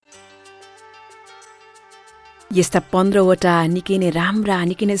यस्ता 15वटा निकै नै राम्रा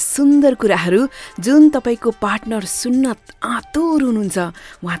निकै नै सुन्दर कुराहरू जुन तपाईको पार्टनर सुन्न आतुर हुनुहुन्छ,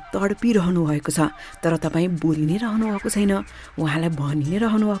 उहाँ तडपिरहनु भएको छ, तर तपाईँ बोलि नै रहनु भएको छैन, उहाँलाई भनि नै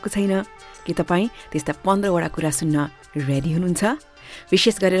रहनु भएको छैन। के तपाईँ त्यस्ता 15वटा कुरा सुन्न रेडी हुनुहुन्छ?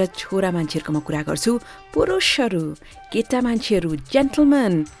 विशेष गरेर छोरा मान्छेहरूको म कुरा गर्छु, पुरुषहरू, केटा मान्छेहरू,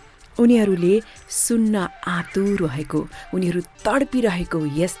 जेन्टलम्यान, उनीहरूले सुन्न आतुर रहेको, उनीहरू तडपिरहेको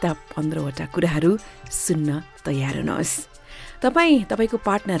यस्ता 15वटा कुराहरू सुन्न तयार हुनुहोस्। तपाईको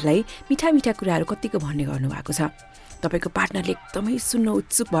पार्टनरलाई मिठा मिठा कुराहरू कतिको भन्ने गर्नुभएको छ? तपाईँको पार्टनरले एकदमै सुन्न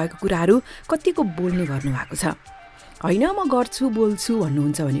उत्सुक भएको कुराहरू कतिको बोल्ने गर्नुभएको छ? होइन म गर्छु बोल्छु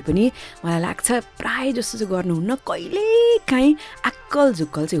भन्नुहुन्छ भने पनि मलाई लाग्छ प्राय जस्तो चाहिँ गर्नुहुन्न, कहिलेकाहीँ आक्कल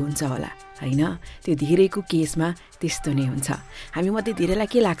झुक्कल चाहिँ हुन्छ होला, होइन? त्यो धेरैको केसमा त्यस्तो नै हुन्छ। हामी मध्ये धेरैलाई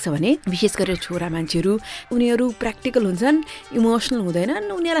के लाग्छ भने विशेष गरेर छोरा मान्छेहरू, उनीहरू प्र्याक्टिकल हुन्छन्, इमोसनल हुँदैनन्,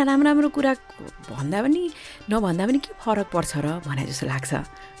 उनीहरूलाई राम्रो राम्रो कुरा भन्दा पनि नभन्दा पनि के फरक पर्छ र भने जस्तो लाग्छ।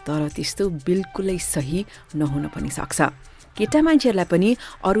 तर त्यस्तो बिल्कुलै सही नहुन पनि सक्छ। केटा मान्छेहरूलाई पनि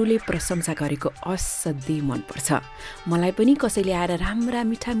अरूले प्रशंसा गरेको असाध्यै मनपर्छ। मलाई पनि कसैले आएर राम्रा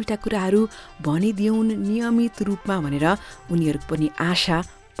मिठा मिठा कुराहरू भनिदिउन् नियमित रूपमा भनेर उनीहरूको पनि आशा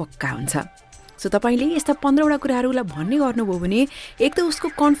पक्का हुन्छ। सो तपाईँले यस्ता 15वटा कुराहरूलाई भन्ने गर्नुभयो भने एक त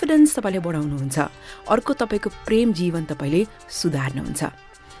उसको कन्फिडेन्स तपाईँले बढाउनुहुन्छ, अर्को तपाईँको प्रेम जीवन तपाईँले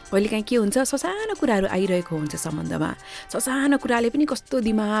सुधार्नुहुन्छ। कहिलेकाहीँ के हुन्छ, ससानो कुराहरू आइरहेको हुन्छ सम्बन्धमा, ससानो कुराले पनि कस्तो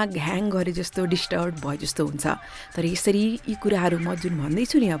दिमाग ह्याङ गरे जस्तो, डिस्टर्ब भयो जस्तो हुन्छ। तर यसरी यी कुराहरू म जुन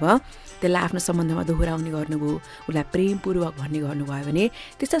भन्दैछु नि, अब त्यसलाई आफ्नो सम्बन्धमा दोहोऱ्याउने गर्नुभयो, उसलाई प्रेमपूर्वक भन्ने गर्नुभयो भने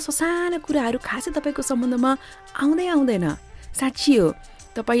त्यस्ता ससानो कुराहरू खासै तपाईँको सम्बन्धमा आउँदैन। साँच्ची हो,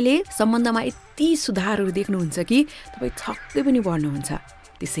 तपाईँले सम्बन्धमा यति सुधारहरू देख्नुहुन्छ कि तपाईँ छक्कै पनि बढ्नुहुन्छ।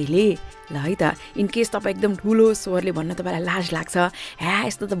 त्यसैले ल है त, इनकेस तपाईँ एकदम ठुलो स्वरले भन्न तपाईँलाई लाज लाग्छ,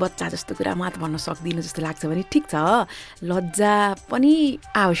 यस्तो त बच्चा जस्तो कुरा म त भन्न सक्दिनँ जस्तो लाग्छ भने ठिक छ, लज्जा पनि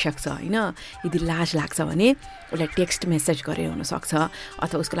आवश्यक छ, होइन? यदि लाज लाग्छ भने उसलाई टेक्स्ट मेसेज गरेर हुनसक्छ,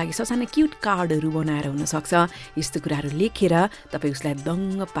 अथवा उसको लागि ससाना क्युट कार्डहरू बनाएर हुनसक्छ। यस्तो कुराहरू लेखेर तपाईँ उसलाई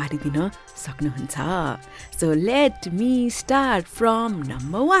दङ्ग पारिदिन सक्नुहुन्छ। So let me start from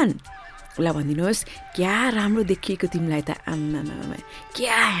number 1। उसलाई भनिदिनुहोस्, क्या राम्रो देखिएको तिमीलाई त, आम्मा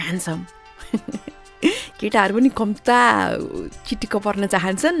क्या ह्यान्डसम। केटाहरू पनि कम्ता चिटिक्क पर्न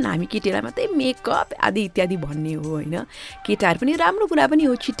चाहन्छन्, हामी केटीलाई मात्रै मेकअप आदि इत्यादि भन्ने हो, होइन? केटाहरू पनि राम्रो कुरा पनि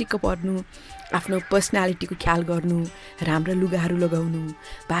हो चिटिक्क पर्नु, आफ्नो पर्सनालिटीको ख्याल गर्नु, राम्रा लुगाहरू लगाउनु,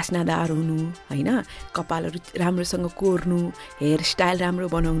 बास्नादार हुनु, होइन? कपालहरू राम्रोसँग कोर्नु, हेयर स्टाइल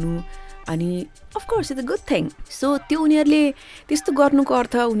राम्रो बनाउनु, अनि of course it's a good thing. So त्यो उनीहरूले त्यस्तो गर्नुको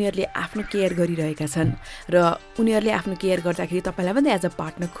अर्थ उनीहरूले आफ्नो केयर गरिरहेका छन्, र उनीहरूले आफ्नो केयर गर्दाखेरि तपाईँलाई पनि एज अ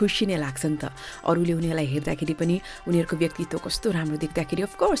पार्टनर खुसी नै लाग्छ नि त। अरूले उनीहरूलाई हेर्दाखेरि पनि उनीहरूको व्यक्तित्व कस्तो राम्रो देख्दाखेरि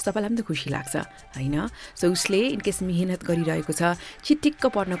अफकोर्स तपाईँलाई पनि त खुसी लाग्छ, होइन? सो उसले इनकेस मिहिनेत गरिरहेको छ चिटिक्क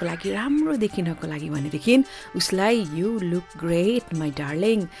पर्नको लागि, राम्रो देखिनको लागि भनेदेखि उसलाई you look great my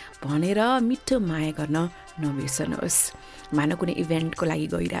darling भनेर मिठो माया गर्न नबिर्सनुहोस्। मानव कुनै इभेन्टको लागि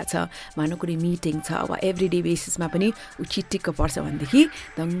गइरहेछ, मानव कुनै मिटिङ छ, वा एभ्रिडे बेसिसमा पनि ऊ चिटिक्क पर्छ भनेदेखि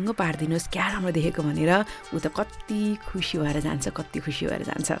दङ्ग पारिदिनुहोस्, क्या राम्रो देखेको भनेर ऊ त कति खुसी भएर जान्छ।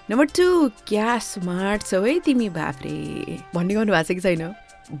 नम्बर 2, क्या स्मार्ट छौ है तिमी, बाफ्रे भन्ने गर्नु भएको छ कि छैन?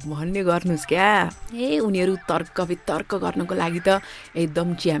 भन्ने गर्नुहोस् क्या। उनीहरू तर्क वितर्क गर्नको लागि त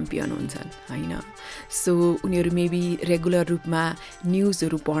एकदम च्याम्पियन हुन्छन्, होइन? सो उनीहरू मेबी रेगुलर रूपमा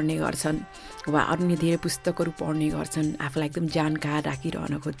न्युजहरू पढ्ने गर्छन्, वा अन्य धेरै पुस्तकहरू पढ्ने गर्छन्, आफूलाई एकदम जानकार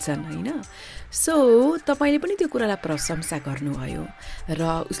राखिरहन खोज्छन्, होइन? सो तपाईँले पनि त्यो कुरालाई प्रशंसा गर्नुभयो, र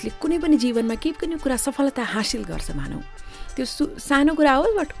उसले कुनै पनि जीवनमा केही पनि कुरा सफलता हासिल गर्छ, मानौ त्यो सानो कुरा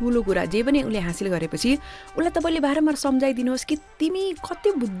होस् वा ठुलो कुरा, जे पनि उसले हासिल गरेपछि उसलाई तपाईँले बारम्बार सम्झाइदिनुहोस् कि तिमी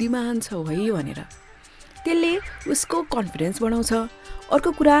कति बुद्धिमान छौ है भनेर। त्यसले उसको कन्फिडेन्स बढाउँछ।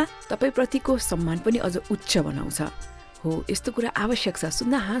 अर्को कुरा, तपाईँप्रतिको सम्मान पनि अझ उच्च बनाउँछ। हो, यस्तो कुरा आवश्यक छ,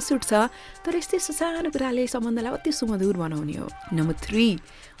 सुन्दा हाँस उठ्छ, तर यस्तै सानो कुराले सम्बन्धलाई अति सुमधुर बनाउने हो। नम्बर 3,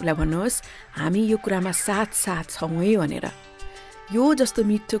 उसलाई भन्नुहोस्, हामी यो कुरामा साथ छौँ है भनेर। यो जस्तो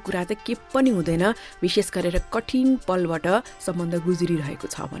मिठो कुरा त के पनि हुँदैन, विशेष गरेर कठिन पलबाट सम्बन्ध गुज्रिरहेको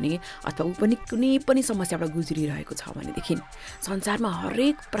छ भने, अथवा ऊ पनि कुनै पनि समस्याबाट गुज्रिरहेको छ भनेदेखि। संसारमा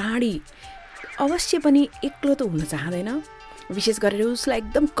हरेक प्राणी अवश्य पनि एक्लो त हुन चाहँदैन, विशेष गरेर उसलाई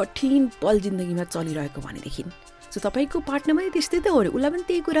एकदम कठिन पल जिन्दगीमा चलिरहेको भनेदेखि। सो तपाईँको पार्टनर पनि त्यस्तै त हो, उसलाई पनि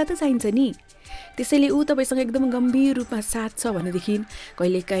त्यही कुरा त चाहिन्छ नि। त्यसैले ऊ तपाईँसँग एकदम गम्भीर रूपमा साथ छ भनेदेखि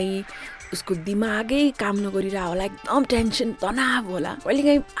कहिलेकाहीँ उसको दिमागै काम नगरिरह होला, एकदम टेन्सन तनाव होला,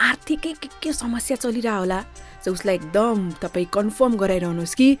 कहिलेकाहीँ आर्थिकै के समस्या चलिरह होला। सो उसलाई एकदम तपाईँ कन्फर्म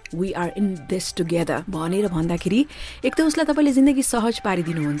गराइरहनुहोस् कि we are in this together भनेर भन्दाखेरि एक त उसलाई तपाईँले जिन्दगी सहज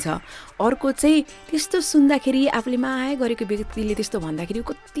पारिदिनुहुन्छ, अर्को चाहिँ त्यस्तो सुन्दाखेरि आफूले माया गरेको व्यक्तिले त्यस्तो भन्दाखेरि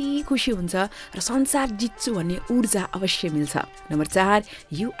कति खुसी हुन्छ र संसार जित्छु भन्ने ऊर्जा अवश्य मिल्छ। Number 4,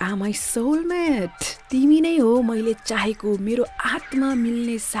 you are my soulmate, तिमी नै हो मैले चाहेको मेरो आत्मा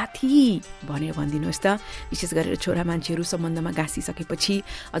मिल्ने साथी भनेर भनिदिनुहोस् त। विशेष गरेर छोरा मान्छेहरू सम्बन्धमा गाँसिसकेपछि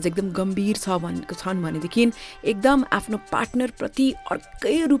अझ एकदम गम्भीर छन् भनेदेखि एकदम आफ्नो पार्टनर प्रति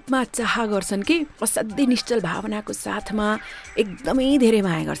अर्कै रूपमा चाह गर्छन् कि असाध्यै निश्चल भावनाको साथमा एकदमै धेरै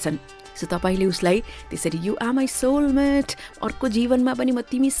माया गर्छन्। सो तपाईँले उसलाई त्यसरी यु आर माई सोलमेट, अर्को जीवनमा पनि म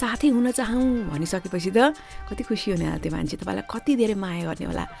तिमी साथै हुन चाहौँ भनिसकेपछि त कति खुसी हुने होला त्यो मान्छे, तपाईँलाई कति धेरै माया गर्ने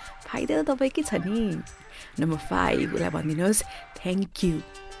होला, फाइदा त तपाईँकै छ नि। नम्बर 5, उसलाई भनिदिनुहोस्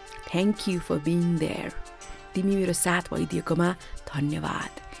thank you for being there, तिमी मेरो साथ भइदिएकोमा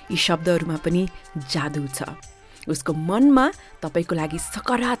धन्यवाद। यी शब्दहरूमा पनि जादु छ। उसको मनमा तपाईँको लागि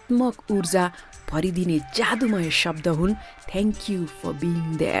सकारात्मक ऊर्जा भरिदिने जादुमय शब्द हुन् thank you for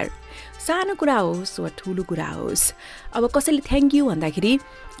being there. सानो कुरा होस् वा ठुलो कुरा होस्, अब कसैले थ्याङ्क यू भन्दाखेरि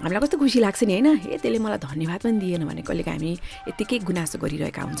हामीलाई कस्तो खुसी लाग्छ नि, होइन? त्यसले मलाई धन्यवाद पनि दिएन भने कहिलेकाहीँ हामी यत्तिकै गुनासो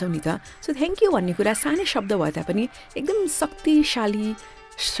गरिरहेका हुन्छौँ नि त। सो थ्याङ्क यू भन्ने कुरा सानै शब्द भए तापनि एकदम शक्तिशाली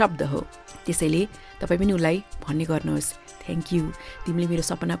शब्द हो। त्यसैले तपाईँ पनि उसलाई भन्ने गर्नुहोस् थ्याङ्क यू, तिमीले मेरो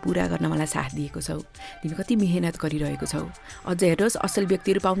सपना पुरा गर्न मलाई साथ दिएको छौ, तिमी कति मेहनत गरिरहेको छौ। अझ हेर्नुहोस्, असल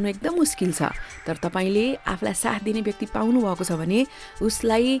व्यक्तिहरू पाउनु एकदम मुस्किल छ, तर तपाईँले आफूलाई साथ दिने व्यक्ति पाउनु भएको छ भने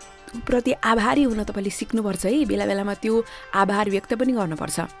उसलाई प्रति आभारी हुन तपाईँले सिक्नुपर्छ है। बेला बेलामा त्यो आभार व्यक्त पनि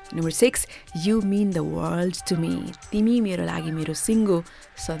गर्नुपर्छ। Number 6, you mean the world to me, तिमी मेरो लागि मेरो सिङ्गो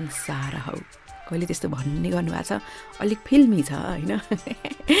संसार हौ। कहिले त्यस्तो भन्ने गर्नुभएको छ, अलिक फिल्मी छ होइन,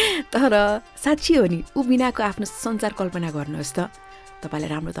 तर साँच्ची हो नि, ऊ बिनाको आफ्नो संसार कल्पना गर्नुहोस् त, तपाईँलाई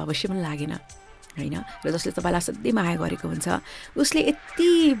राम्रो त अवश्य पनि लागेन होइन। र जसले तपाईँलाई असाध्यै माया गरेको हुन्छ उसले यति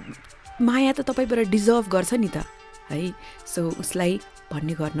माया त तपाईँबाट डिजर्भ गर्छ नि त है। सो उसलाई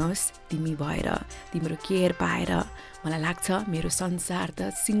भन्ने गर्नुहोस् तिमी भएर, तिम्रो केयर पाएर मलाई लाग्छ मेरो संसार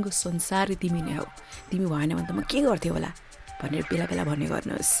त सिङ्गो संसार तिमी नै हौ, तिमी भएन भने त म के गर्थेँ होला भनेर बेला बेला भन्ने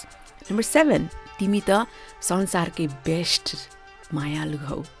गर्नुहोस्। नम्बर 7, तिमी त संसारकै बेस्ट मायालु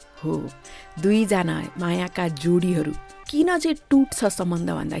हौ। हो, दुईजना मायाका जोडीहरू किन चाहिँ टुट्छ सम्बन्ध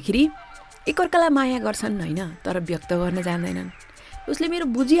भन्दाखेरि एकअर्कालाई माया गर्छन् होइन, तर व्यक्त गर्न जान्दैनन्। उसले मेरो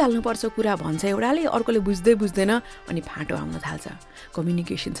बुझिहाल्नुपर्छ कुरा भन्छ एउटाले, अर्कोले बुझ्दैन अनि फाँटो आउन थाल्छ।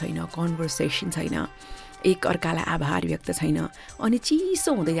 कम्युनिकेसन छैन, कन्भर्सेसन छैन, एकअर्कालाई आभार व्यक्त छैन, अनि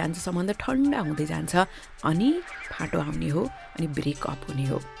चिसो हुँदै जान्छ, सम्बन्ध ठन्डा हुँदै जान्छ, अनि फाँटो आउने हो, अनि ब्रेकअप हुने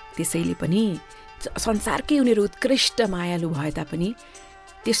हो। त्यसैले पनि संसारकै उनीहरू उत्कृष्ट मायालु भए तापनि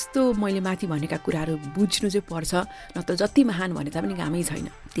त्यस्तो मैले माथि भनेका कुराहरू बुझ्नु चाहिँ पर्छ, नत्र जति महान भने तापनि कामै छैन।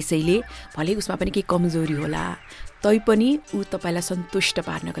 त्यसैले भले उसमा पनि केही कमजोरी होला, तैपनि ऊ तपाईँलाई सन्तुष्ट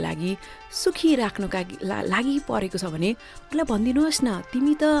पार्नको लागि, सुखी राख्नुका लागि परेको छ भने उसलाई भनिदिनुहोस् न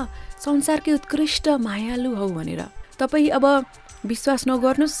तिमी त संसारकै उत्कृष्ट मायालु हौ भनेर। तपाईँ अब विश्वास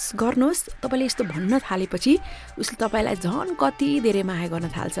गर्नुहोस्, तपाईँले यस्तो भन्न थालेपछि उसले तपाईँलाई झन् कति धेरै माया गर्न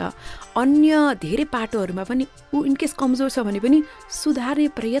थाल्छ। अन्य धेरै पाटोहरूमा पनि ऊ इनकेस कमजोर छ भने पनि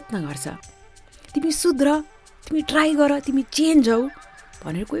सुधार्ने प्रयत्न गर्छ। तिमी सुध्र, तिमी ट्राई गर, तिमी चेन्ज हौ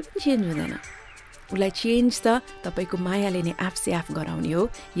भनेर कोही पनि चेन्ज हुँदैन। उसलाई चेन्ज त तपाईँको मायाले नै आफसे आफ गराउने हो,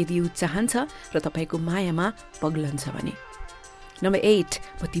 यदि ऊ चाहन्छ र तपाईँको मायामा पग्लन्छ भने। नम्बर 8,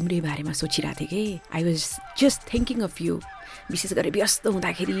 म तिम्रै बारेमा सोचिरहेको थिएँ कि I was just thinking of you. विशेष गरेर व्यस्त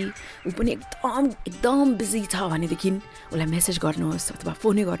हुँदाखेरि ऊ पनि एकदम बिजी छ भनेदेखि उसलाई मेसेज गर्नुहोस् अथवा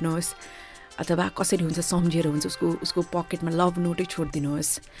फोनै गर्नुहोस्, अथवा कसरी हुन्छ सम्झेर हुन्छ उसको पकेटमा लभ नोटै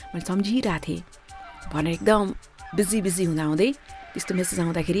छोडिदिनुहोस्, मैले सम्झिरहेको थिएँ भनेर एकदम बिजी हुँदाहुँदै त्यस्तो मेसेज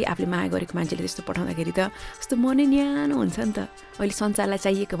आउँदाखेरि, आफूले माया गरेको मान्छेले त्यस्तो पठाउँदाखेरि त त्यस्तो मनै न्यानो हुन्छ नि त। अहिले संसारलाई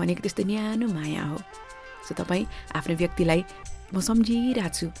चाहिएको भनेको त्यस्तो न्यानो माया हो। सो तपाईँ आफ्नो व्यक्तिलाई म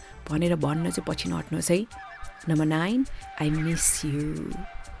सम्झिरहेको छु भनेर भन्न चाहिँ पछि नहट्नुहोस् है। Number 9, I miss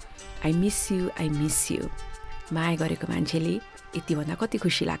you. माया गरेको मान्छेले यति भन्दा कति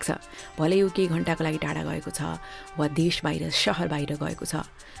खुसी लाग्छ। भले यो केही घन्टाको लागि टाढा गएको छ वा देश बाहिर, सहर बाहिर गएको छ,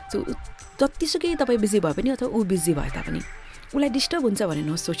 सो जतिसुकै तपाईँ बिजी भए पनि अथवा ऊ बिजी भए तापनि उसलाई डिस्टर्ब हुन्छ भने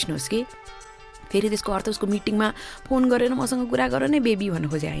नसोच्नुहोस् कि फेरि त्यसको अर्थ उसको मिटिङमा फोन गरेर मसँग कुरा गर नै बेबी भन्नु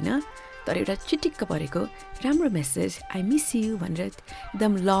खोजे होइन। तर एउटा चिटिक्क परेको राम्रो मेसेज आई मिस यु भनेर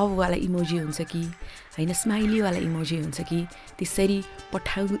एकदम लभवाला इमोजी हुन्छ कि होइन स्माइलीवाला इमोजी हुन्छ कि त्यसरी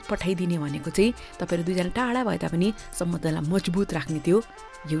पठाइदिने भनेको चाहिँ तपाईँहरू दुईजना टाढा भए तापनि सम्बन्धलाई मजबुत राख्ने त्यो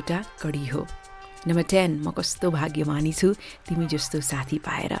एउटा कडी हो। नम्बर 10 म कस्तो भाग्यमानी छु तिमी जस्तो साथी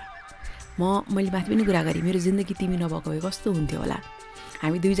पाएर। मैले माथि पनि कुरा गरेँ मेरो जिन्दगी तिमी नभएको भए कस्तो हुन्थ्यो होला।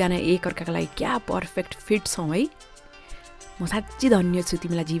 हामी दुईजना एकअर्काको लागि क्या पर्फेक्ट फिट छौँ है। म साँच्चै धन्य छु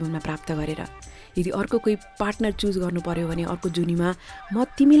तिमीलाई जीवनमा प्राप्त गरेर। यदि अर्को कोही पार्टनर चुज गर्नु पर्यो भने अर्को जुनीमा म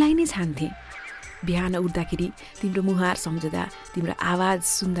तिमीलाई नै छान्थेँ। बिहान उठ्दाखेरि तिम्रो मुहार सम्झदा तिम्रो आवाज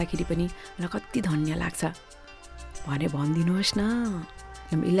सुन्दाखेरि पनि मलाई कति धन्य लाग्छ भने भनिदिनुहोस् न।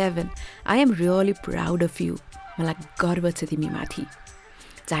 Number 11 I am really proud of you. मलाई गर्व छ तिमीमाथि।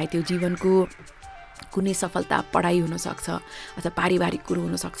 चाहे त्यो जीवनको कुनै सफलता पढाइ हुनसक्छ अथवा पारिवारिक कुरो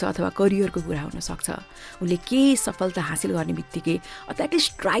हुनसक्छ अथवा करियरको कुरा हुनसक्छ। उसले केही सफलता हासिल गर्ने बित्तिकै अथवा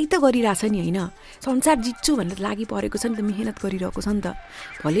एटलिस्ट ट्राई त गरिरहेछ नि होइन। संसार जित्छु भनेर लागि परेको छ नि त, मिहिनेत गरिरहेको छ नि त।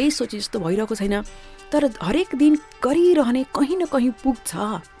 भले सोचे जस्तो भइरहेको छैन तर हरेक दिन गरिरहने कहीँ न कहीँ पुग्छ।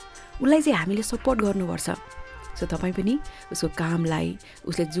 उसलाई चाहिँ हामीले सपोर्ट गर्नुपर्छ। सो तपाईँ पनि उसको कामलाई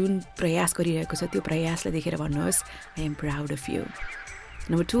उसले जुन प्रयास गरिरहेको छ त्यो प्रयासलाई देखेर भन्नुहोस् I am proud of you.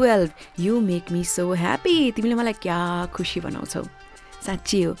 Number 12 you make me so happy. तिमीले मलाई क्या खुसी बनाउँछौ।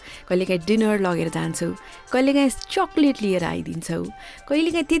 साँच्ची हो। कहिलेकाहीँ डिनर लगेर जान्छौ, कहिलेकाहीँ चक्लेट लिएर आइदिन्छौ,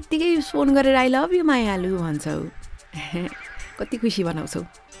 कहिलेकाहीँ त्यत्तिकै फोन गरेर आई लभ यु मायालु भन्छौ। कति खुसी बनाउँछौ।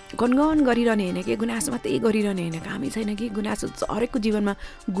 गनगन गरिरहने होइन कि गुनासो मात्रै गरिरहने होइन, कामै छैन कि गुनासो हरेकको जीवनमा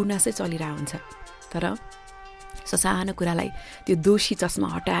गुनासै चलिरहेको हुन्छ। तर ससानो कुरालाई त्यो दोषी चस्मा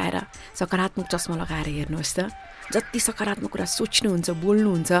हटाएर सकारात्मक चस्मा लगाएर हेर्नुहोस् त। जति सकारात्मक कुरा सोच्नुहुन्छ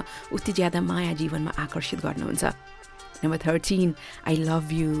बोल्नुहुन्छ उति ज्यादा माया जीवनमा आकर्षित गर्नुहुन्छ। Number 13 I love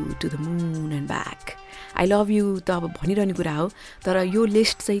you to the moon and back. I love you त अब भनिरहने कुरा हो तर यो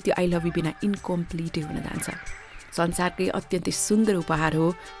लिस्ट चाहिँ त्यो आई लभ यु बिना इन्कम्प्लिटै हुन जान्छ। संसारकै अत्यन्तै सुन्दर उपहार हो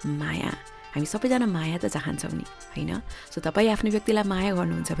माया। हामी सबैजना माया त चाहन्छौँ नि होइन। सो तपाईँ आफ्नो व्यक्तिलाई माया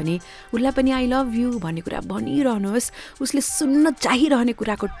गर्नुहुन्छ भने उसलाई पनि आई लभ यु भन्ने कुरा भनिरहनुहोस्। उसले सुन्न चाहिरहने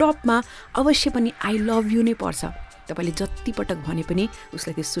कुराको टपमा अवश्य पनि आई लभ यु नै पर्छ। तपाईँले जति पटक भने पनि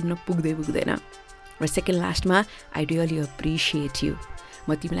उसलाई त्यो सुन्न पुग्दैन। र सेकेन्ड लास्टमा आई रियली एप्रिसिएट यु।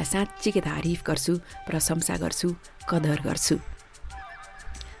 म तिमीलाई साँच्चीकै तारिफ गर्छु, प्रशंसा गर्छु, कदर गर्छु।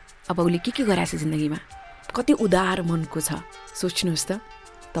 अब उसले के गराएछ जिन्दगीमा, कति उदार मनको छ सोच्नुहोस् त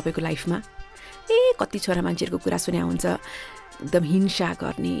तपाईँको लाइफमा। कति छोरा मान्छेहरूको कुरा सुन्या हुन्छ एकदम हिंसा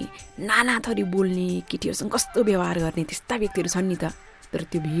गर्ने, नाना थरी बोल्ने, केटीहरूसँग कस्तो व्यवहार गर्ने त्यस्ता व्यक्तिहरू छन् नि त। तर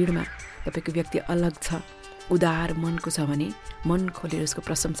त्यो भिडमा तपाईँको व्यक्ति अलग छ, उदार मनको छ भने मन खोलेर उसको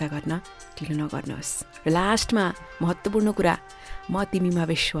प्रशंसा गर्न ढिलो नगर्नुहोस्। र लास्टमा महत्त्वपूर्ण कुरा, म तिमीमा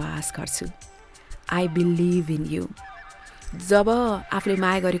विश्वास गर्छु। I believe in you. जब आफूले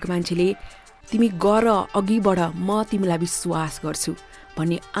माया गरेको मान्छेले तिमी गर अघि बढ म तिमीलाई विश्वास गर्छु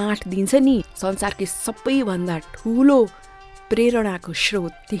भन्ने आँट दिन्छ नि, संसारकै सबैभन्दा ठुलो प्रेरणाको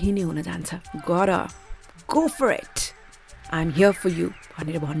स्रोत त्यही नै हुन जान्छ। गर, go for it, I am here for you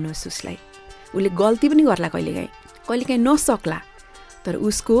भनेर भन्नुहोस् उसलाई। उसले गल्ती पनि गर्ला कहिलेकाहीँ नसक्ला तर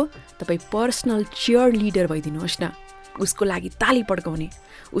उसको तपाईँ पर्सनल चियर लिडर भइदिनुहोस् न। उसको लागि ताली पड्काउने,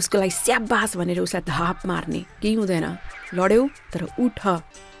 उसको लागि स्याबास भनेर उसलाई धाप मार्ने केही हुँदैन। लड्यौ तर उठ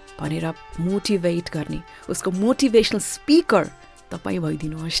भनेर मोटिभेट गर्ने उसको मोटिभेसनल स्पिकर तपाईँ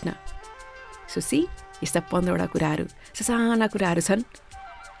भइदिनुहोस् न। सुसी यस्ता 15वटा कुराहरू साना कुराहरू छन्।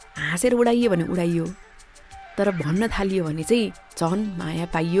 हाँसेर उडाइयो भने उडाइयो तर भन्न थालियो भने चाहिँ झन् माया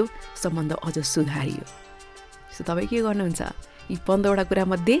पाइयो, सम्बन्ध अझ सुधारियो। सो तपाईँ के गर्नुहुन्छ यी 15वटा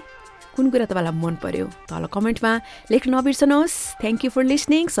कुरामध्ये कुन कुरा तपाईँलाई मन पर्यो तल कमेन्टमा लेख्न नबिर्सनुहोस्। Thank you for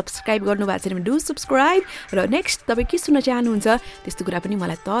listening. Subscribe गर्नुभएको छैन भने डु सब्सक्राइब। र नेक्स्ट तपाईँ के सुन्न चाहनुहुन्छ त्यस्तो कुरा पनि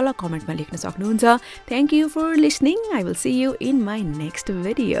मलाई तल कमेन्टमा लेख्न सक्नुहुन्छ। Thank you for listening. I will see you in my next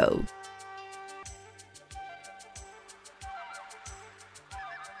video.